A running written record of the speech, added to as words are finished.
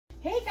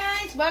Hey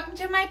guys, welcome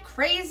to my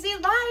crazy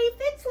life.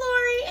 It's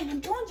Lori and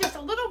I'm doing just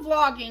a little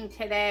vlogging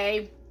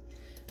today.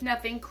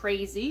 Nothing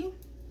crazy.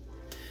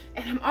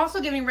 And I'm also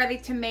getting ready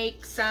to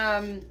make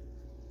some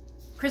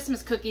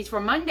Christmas cookies for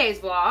Monday's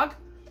vlog.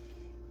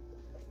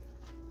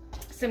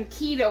 Some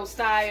keto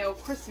style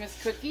Christmas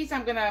cookies.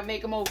 I'm gonna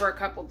make them over a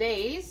couple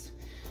days.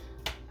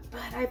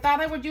 But I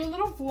thought I would do a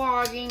little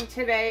vlogging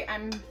today.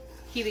 I'm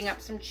heating up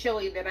some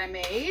chili that I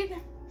made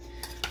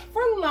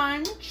for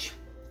lunch.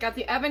 Got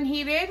the oven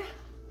heated.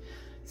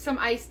 Some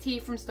iced tea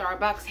from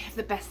Starbucks. They have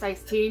the best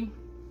iced tea.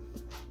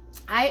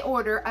 I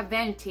order a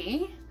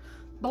venti,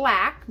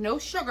 black, no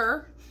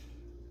sugar,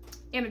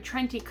 in a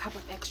Trenti cup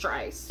with extra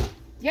ice.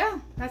 Yeah,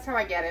 that's how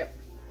I get it.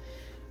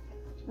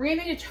 Ran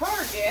into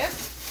Target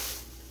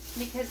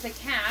because the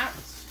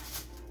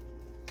cats,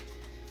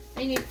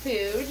 they need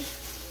food.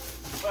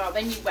 Well,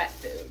 they need wet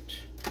food.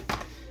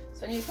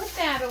 So I need to put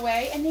that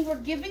away. And they were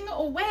giving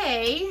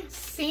away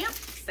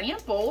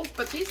samples,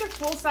 but these are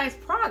full-size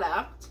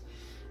product.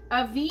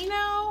 A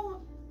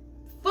Vino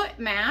foot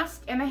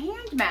mask and a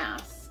hand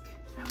mask.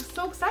 I was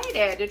so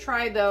excited to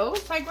try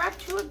those. So I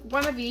grabbed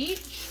one of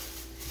each.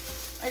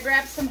 I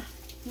grabbed some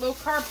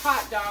low-carb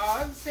hot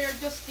dogs. They're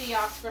just the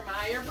Oscar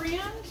Mayer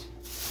brand.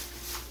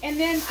 And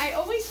then I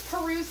always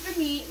peruse the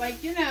meat,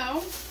 like you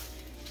know.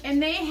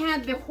 And they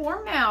had the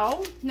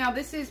Hormel. Now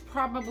this is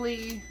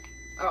probably,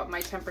 oh, my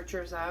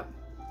temperature's up.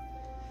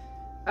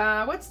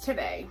 What's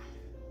today?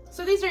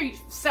 So these are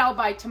sell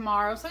by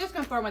tomorrow. So I'm just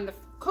gonna throw in the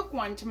cook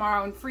one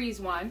tomorrow and freeze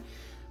one.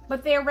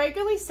 But they're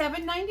regularly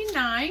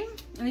 $7.99,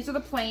 and these are the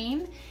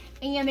plain.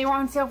 And they were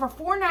on sale for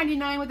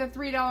 $4.99 with a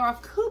 $3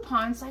 off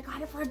coupon. So I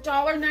got it for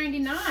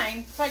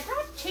 $1.99. So I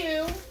grabbed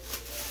two.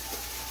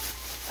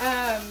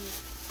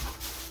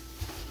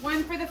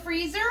 One for the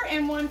freezer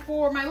and one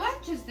for my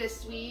lunches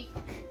this week.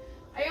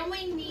 I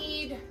only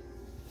need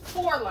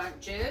 4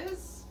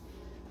 lunches.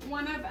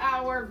 One of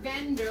our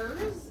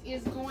vendors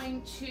is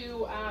going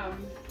to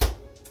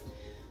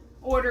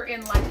order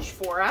in lunch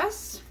for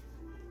us.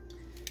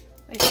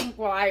 I think,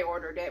 well, I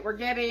ordered it. We're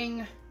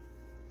getting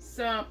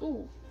some,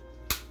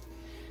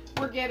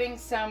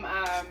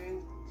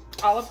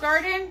 Olive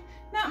Garden.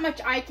 Not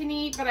much I can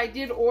eat, but I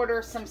did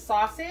order some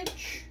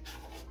sausage.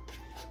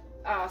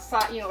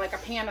 You know, like a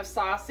pan of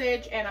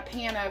sausage and a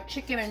pan of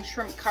chicken and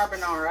shrimp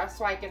carbonara,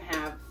 so I can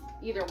have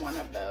either one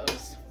of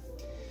those.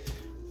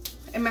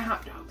 And my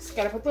hot dogs.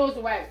 Gotta put those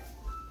away.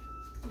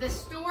 The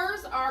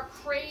stores are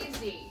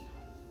crazy.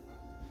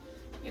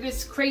 It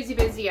is crazy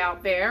busy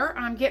out there.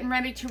 I'm getting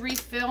ready to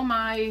refill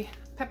my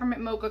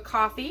peppermint mocha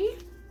coffee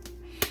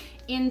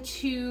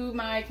into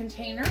my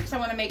container because I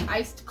want to make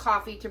iced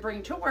coffee to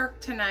bring to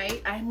work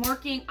tonight. I'm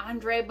working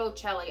Andrea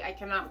Bocelli. I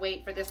cannot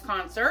wait for this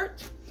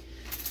concert.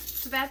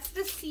 So that's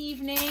this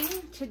evening.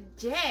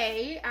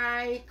 Today,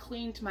 I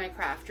cleaned my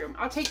craft room.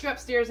 I'll take you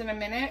upstairs in a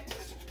minute.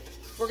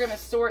 We're going to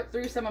sort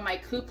through some of my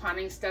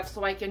couponing stuff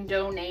so I can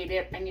donate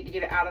it. I need to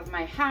get it out of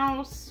my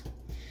house.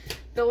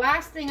 The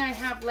last thing I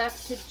have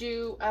left to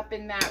do up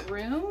in that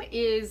room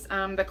is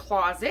the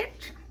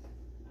closet.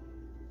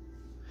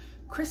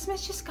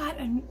 Christmas just got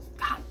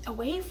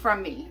away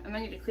from me. And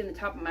I need to clean the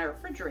top of my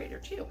refrigerator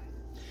too.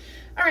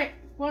 All right,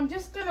 well, I'm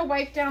just going to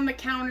wipe down the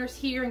counters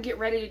here and get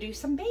ready to do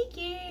some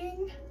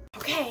baking.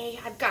 Okay,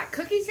 I've got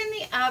cookies in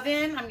the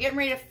oven. I'm getting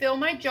ready to fill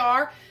my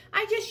jar.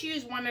 I just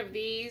use one of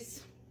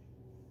these,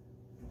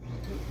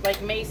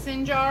 like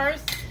mason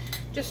jars,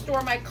 to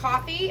store my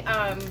coffee.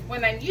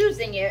 When I'm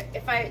using it,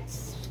 if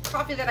it's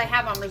coffee that I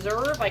have on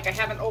reserve, like I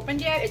haven't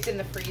opened yet, it's in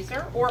the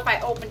freezer. Or if I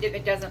opened it,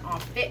 it doesn't all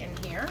fit in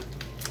here.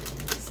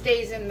 It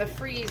stays in the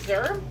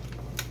freezer.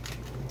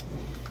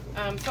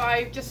 So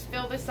I just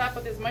fill this up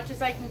with as much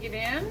as I can get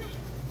in.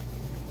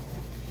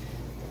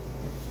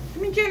 I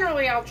mean,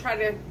 generally I'll try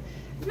to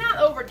not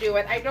overdo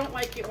it. I don't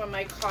like it when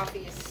my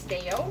coffee is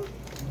stale.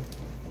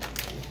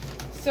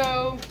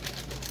 So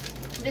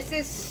this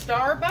is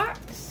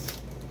Starbucks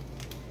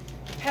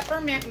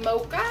peppermint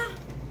mocha,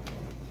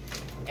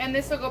 and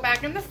this will go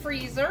back in the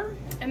freezer.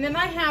 And then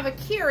I have a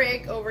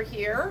Keurig over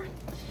here.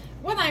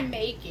 What I'm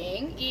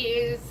making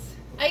is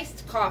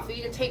iced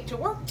coffee to take to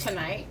work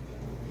tonight.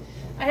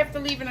 I have to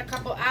leave in a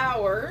couple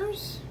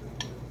hours,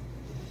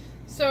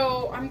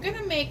 so I'm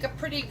gonna make a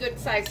pretty good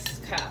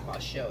sized cup. I'll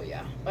show you,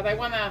 but I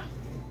want to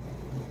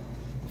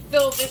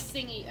fill this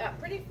thingy up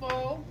pretty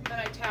full. Then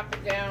I tap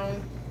it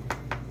down.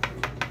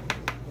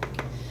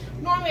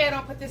 Normally I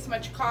don't put this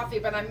much coffee,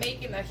 but I'm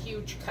making a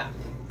huge cup.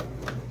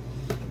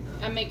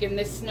 I'm making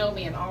this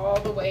snowman all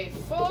the way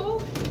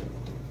full.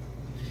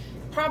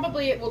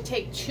 Probably it will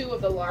take 2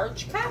 of the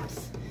large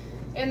cups.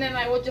 And then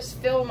I will just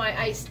fill my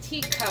iced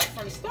tea cup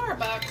from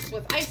Starbucks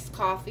with iced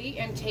coffee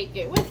and take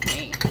it with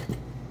me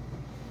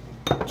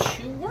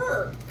to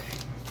work.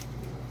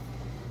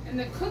 And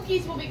the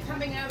cookies will be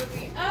coming out of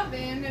the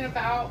oven in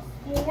about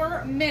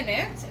 4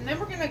 minutes. And then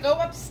we're gonna go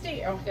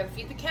upstairs. Oh, I gotta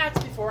feed the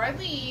cats before I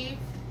leave.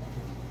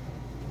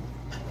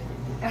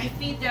 I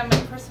feed them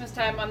at Christmas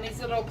time on these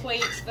little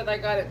plates that I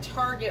got at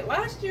Target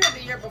last year or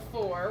the year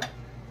before.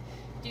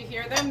 Do you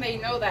hear them? They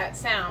know that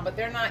sound, but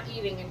they're not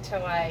eating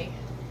until I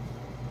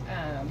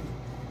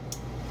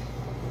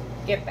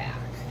get back,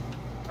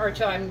 or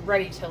till I'm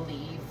ready to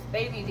leave.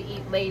 They need to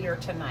eat later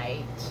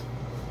tonight.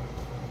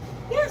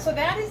 Yeah, so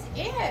that is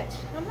it.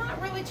 I'm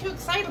not really too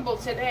excitable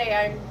today.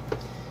 I'm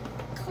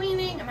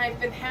cleaning and I've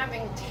been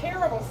having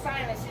terrible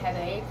sinus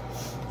headache.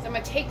 So I'm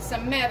gonna take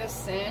some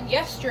medicine.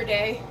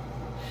 Yesterday,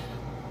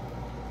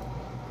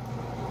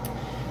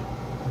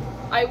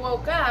 I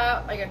woke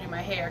up, I gotta do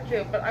my hair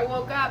too, but I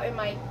woke up and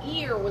my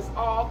ear was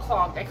all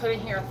clogged. I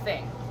couldn't hear a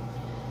thing.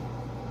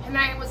 And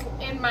I was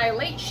in my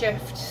late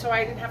shift, so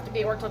I didn't have to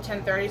be at work till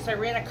 10:30, so I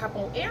ran a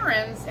couple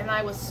errands and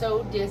I was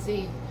so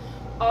dizzy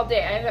all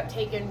day. I ended up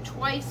taking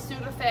twice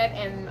Sudafed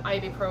and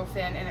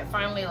ibuprofen, and it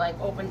finally like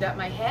opened up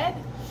my head.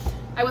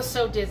 I was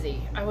so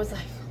dizzy. I was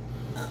like,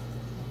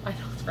 I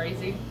know, it's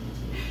crazy.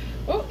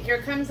 Oh,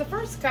 here comes the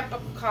first cup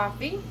of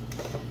coffee.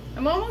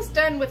 I'm almost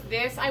done with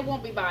this. I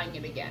won't be buying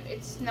it again.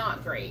 It's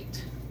not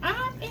great.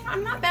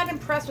 I'm not that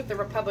impressed with the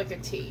Republic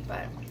of tea,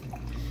 but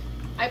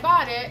I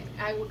bought it.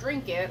 I will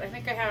drink it. I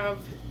think I have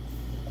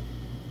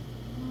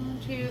 1,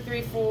 2,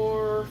 3,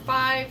 4,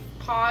 5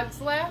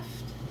 pods left.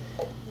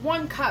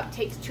 1 cup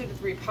takes 2 to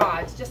 3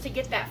 pods just to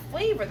get that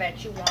flavor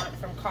that you want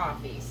from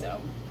coffee.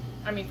 So,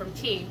 I mean from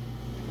tea,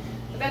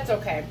 but that's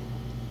okay.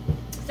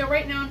 So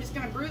right now I'm just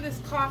gonna brew this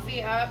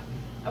coffee up.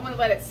 I want to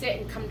let it sit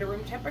and come to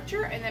room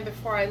temperature, and then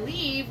before I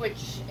leave,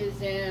 which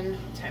is in,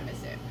 what time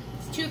is it?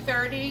 It's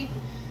 2:30.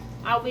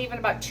 I'll leave in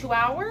about 2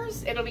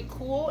 hours. It'll be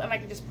cool, and I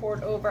can just pour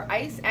it over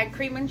ice, add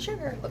cream and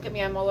sugar. Look at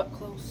me, I'm all up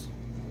close.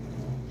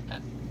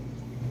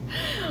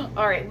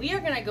 All right, we are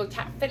gonna go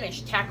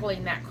finish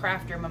tackling that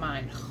craft room of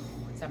mine.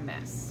 It's a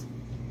mess,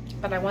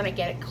 but I want to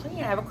get it clean.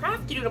 I have a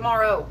craft to do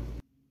tomorrow.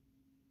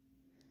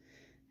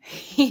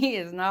 He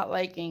is not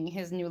liking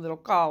his new little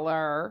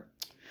collar.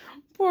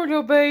 Poor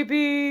little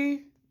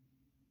baby.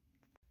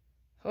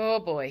 Oh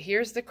boy,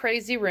 here's the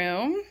crazy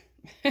room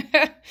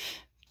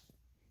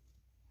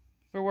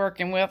we're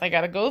working with. I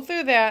gotta go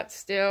through that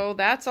still.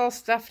 That's all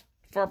stuff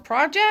for a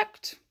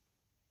project.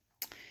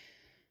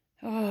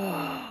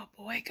 Oh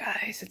boy,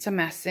 guys, it's a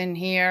mess in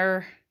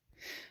here.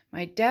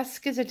 My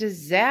desk is a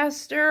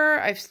disaster.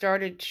 I've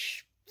started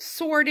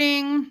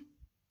sorting.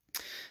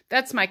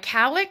 That's my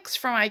calyx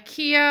from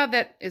IKEA.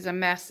 That is a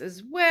mess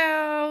as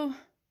well.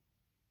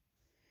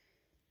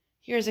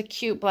 Here's a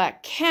cute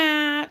black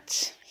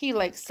cat. He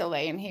likes to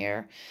lay in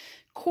here.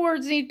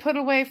 Cords need put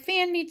away.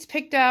 Fan needs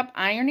picked up.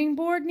 Ironing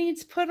board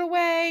needs put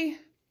away.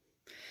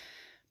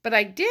 But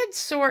I did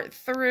sort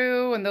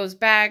through, and those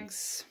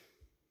bags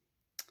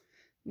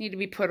need to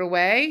be put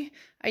away.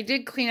 I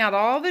did clean out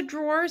all the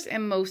drawers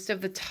and most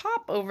of the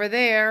top over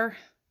there.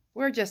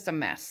 We're just a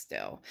mess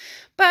still.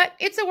 But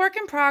it's a work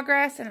in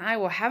progress, and I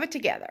will have it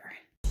together.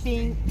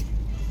 Stink,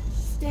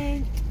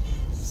 stank,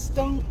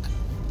 stunk.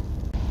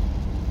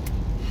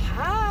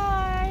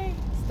 Hi,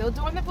 still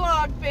doing the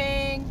vlog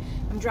thing.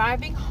 I'm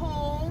driving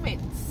home. It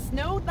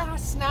snowed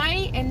last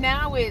night and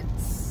now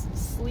it's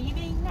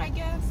sleeting, I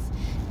guess.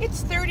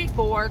 It's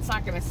 34. It's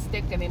not going to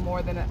stick any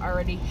more than it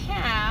already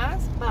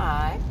has,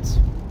 but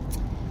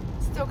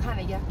still kind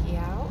of yucky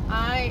out.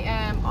 I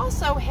am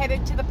also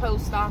headed to the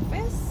post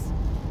office,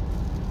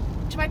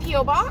 to my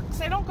P.O.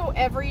 box. I don't go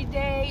every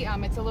day.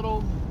 It's a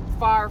little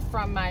far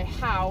from my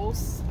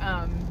house.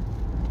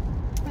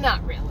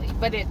 Not really,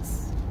 but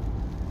it's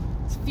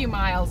a few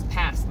miles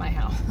past my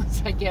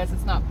house. I guess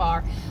it's not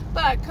far,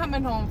 but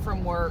coming home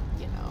from work,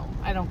 you know,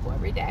 I don't go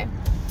every day.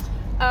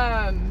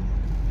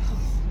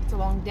 It's a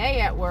long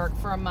day at work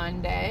for a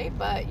Monday,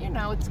 but you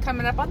know, it's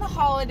coming up on the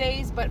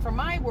holidays. But for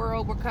my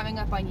world, we're coming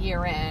up on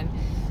year end,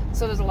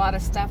 so there's a lot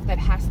of stuff that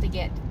has to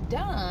get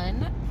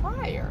done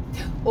prior.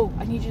 Oh,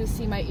 I need you to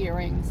see my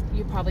earrings.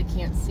 You probably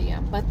can't see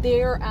them, but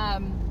they're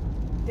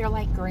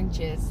like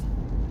Grinches.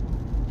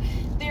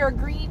 They're a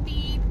green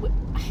bead.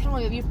 I don't know,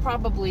 you've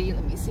probably,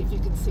 let me see if you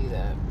can see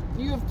them.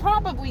 You've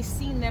probably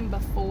seen them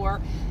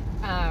before.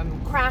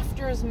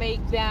 Crafters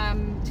make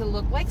them to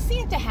look like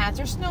Santa hats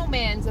or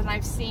snowmans, and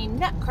I've seen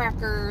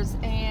nutcrackers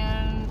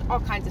and all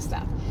kinds of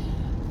stuff.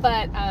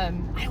 But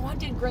I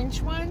wanted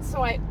Grinch ones,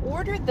 so I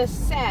ordered the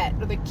set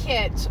or the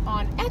kit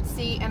on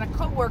Etsy, and a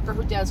coworker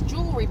who does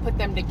jewelry put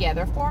them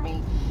together for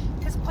me.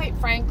 Because quite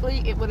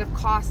frankly, it would have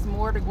cost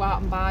more to go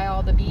out and buy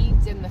all the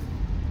beads and the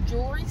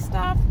jewelry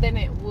stuff than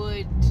it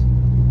would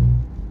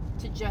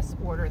to just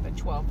order the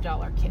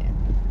 $12 kit.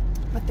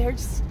 But they're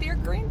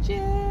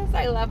Grinches.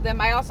 I love them.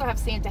 I also have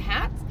Santa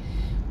hats,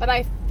 but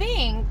I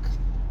think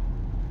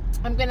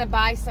I'm gonna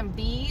buy some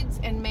beads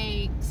and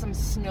make some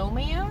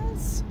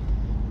snowmans.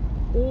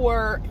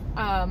 Or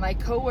my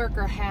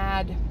coworker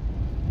had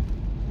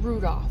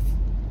Rudolph.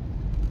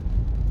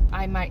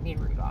 I might need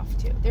Rudolph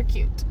too. They're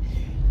cute.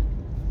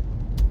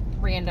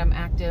 Random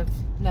active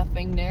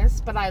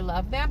nothingness, but I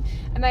love them,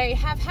 and I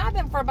have had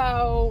them for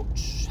about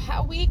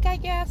a week, I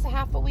guess, a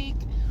half a week.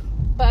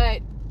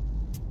 But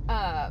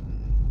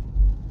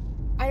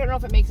I don't know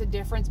if it makes a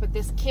difference, but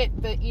this kit,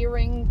 the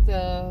earring,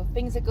 the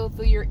things that go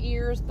through your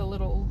ears, the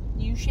little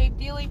U-shaped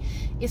dealie,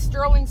 is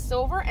sterling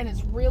silver, and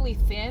it's really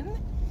thin.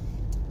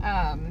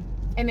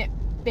 And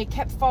they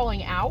kept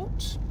falling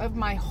out of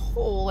my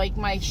hole, like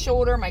my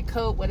shoulder, my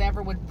coat,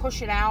 whatever would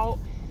push it out.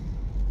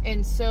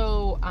 And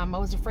so I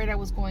was afraid I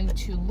was going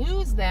to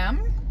lose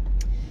them.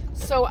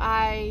 So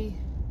I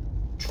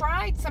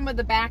tried some of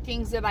the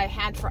backings that I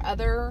had for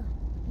other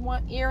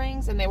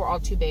earrings, and they were all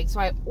too big. So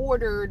I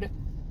ordered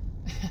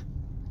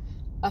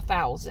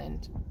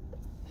 1,000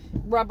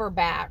 rubber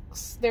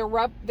backs.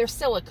 They're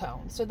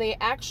silicone, so they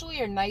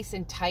actually are nice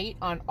and tight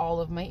on all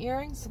of my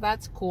earrings. So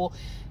that's cool,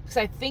 because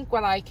I think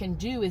what I can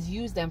do is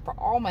use them for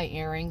all my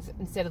earrings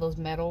instead of those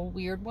metal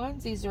weird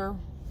ones. These are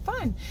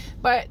fun,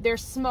 but they're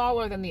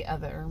smaller than the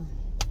other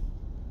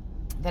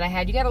that I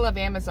had. You gotta love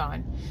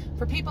Amazon.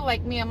 For people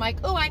like me, I'm like,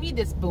 oh, I need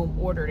this, boom,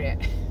 ordered it.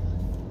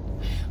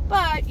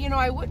 But you know,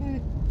 I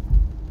wouldn't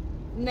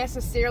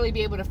necessarily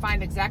be able to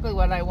find exactly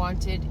what I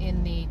wanted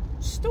in the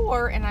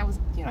store, and I was,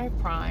 you know, I have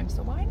Prime,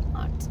 so why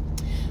not?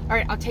 All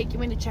right, I'll take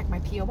you in to check my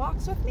P.O.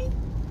 box with me,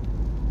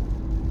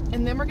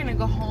 and then we're gonna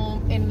go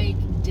home and make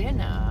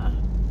dinner.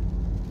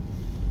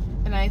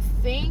 And I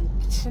think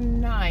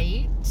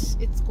tonight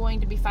it's going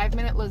to be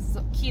 5-minute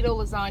keto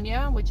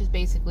lasagna, which is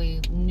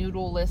basically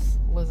noodle-less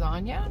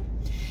lasagna.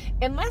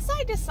 Unless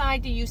I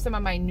decide to use some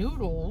of my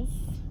noodles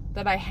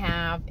that I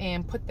have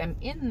and put them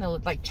in the,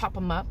 like, chop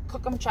them up,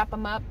 cook them, chop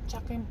them up,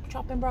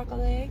 chopping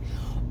broccoli,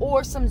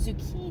 or some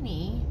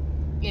zucchini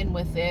in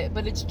with it.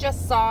 But it's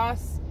just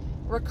sauce,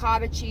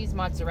 ricotta cheese,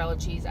 mozzarella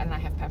cheese, and I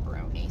have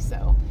pepperoni.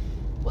 So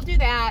we'll do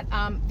that.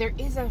 There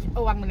is I'm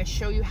going to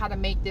show you how to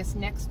make this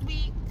next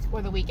week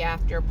or the week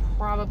after,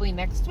 probably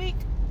next week.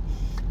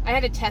 I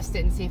had to test it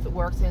and see if it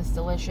works, and it's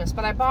delicious.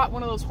 But I bought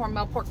one of those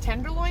Hormel pork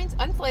tenderloins,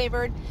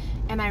 unflavored,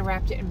 and I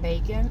wrapped it in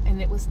bacon,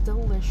 and it was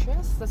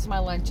delicious. That's my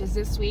lunches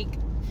this week.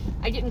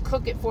 I didn't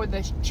cook it for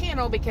the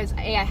channel because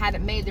A, I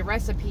hadn't made the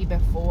recipe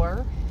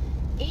before,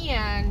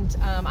 and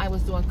I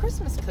was doing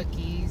Christmas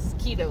cookies,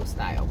 keto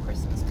style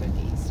Christmas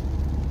cookies.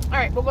 All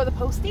right, we'll go to the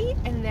postie,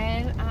 and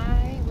then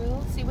I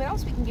will see what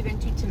else we can get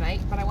into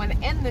tonight. But I want to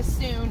end this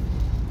soon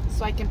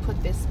so I can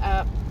put this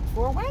up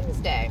for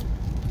Wednesday.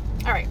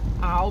 All right,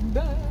 I'll be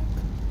back.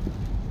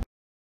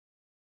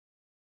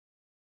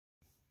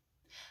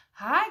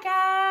 Hi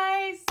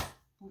guys,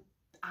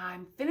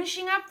 I'm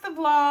finishing up the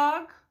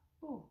vlog.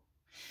 Ooh.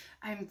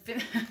 I'm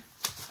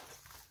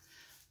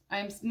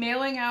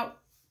mailing out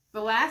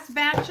the last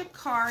batch of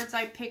cards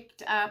I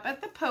picked up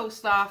at the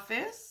post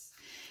office,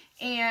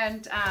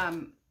 and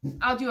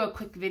I'll do a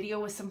quick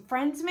video with some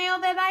friends mail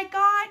that I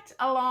got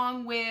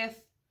along with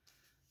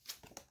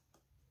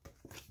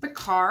the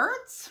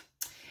cards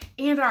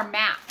and our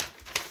map.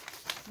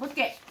 Look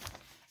at,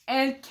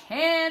 and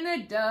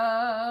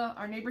Canada,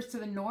 our neighbors to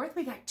the north,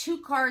 we got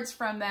 2 cards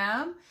from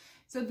them.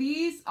 So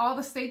these, all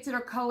the states that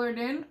are colored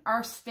in,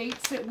 are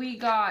states that we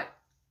got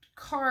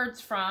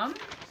cards from.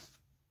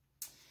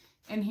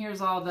 And here's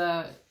all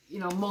the, you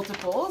know,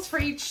 multiples for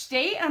each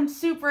state. I'm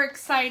super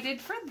excited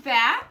for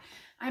that.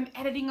 I'm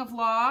editing a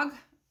vlog,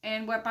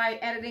 and what by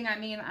editing I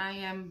mean I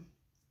am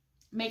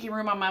making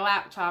room on my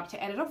laptop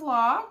to edit a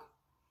vlog.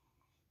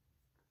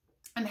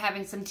 I'm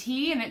having some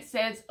tea, and it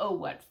says, oh,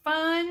 what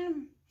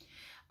fun.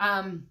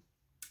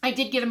 I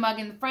did get a mug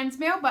in the friends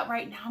mail, but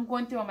right now I'm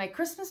going through all my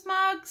Christmas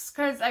mugs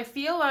because I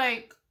feel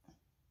like,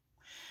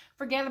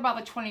 forget about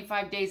the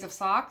 25 days of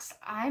socks.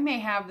 I may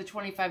have the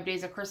 25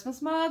 days of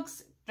Christmas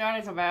mugs. That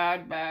is a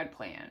bad, bad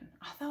plan.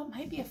 Although it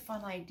might be a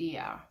fun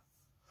idea.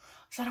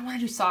 So I don't want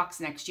to do socks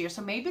next year.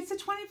 So maybe it's the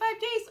 25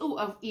 days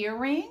of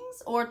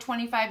earrings or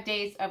 25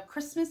 days of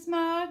Christmas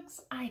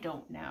mugs. I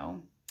don't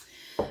know.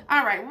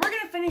 All right, we're going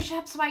to finish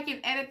up so I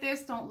can edit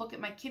this. Don't look at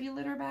my kitty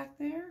litter back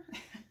there.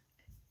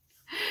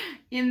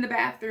 In the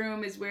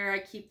bathroom is where I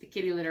keep the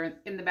kitty litter,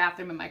 in the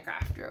bathroom in my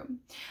craft room.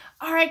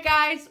 All right,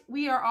 guys,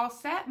 we are all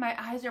set. My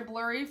eyes are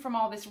blurry from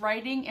all this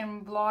writing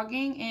and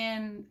vlogging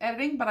and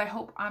editing, but I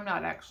hope I'm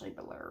not actually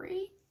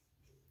blurry.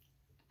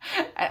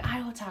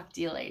 I will talk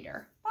to you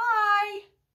later. Bye.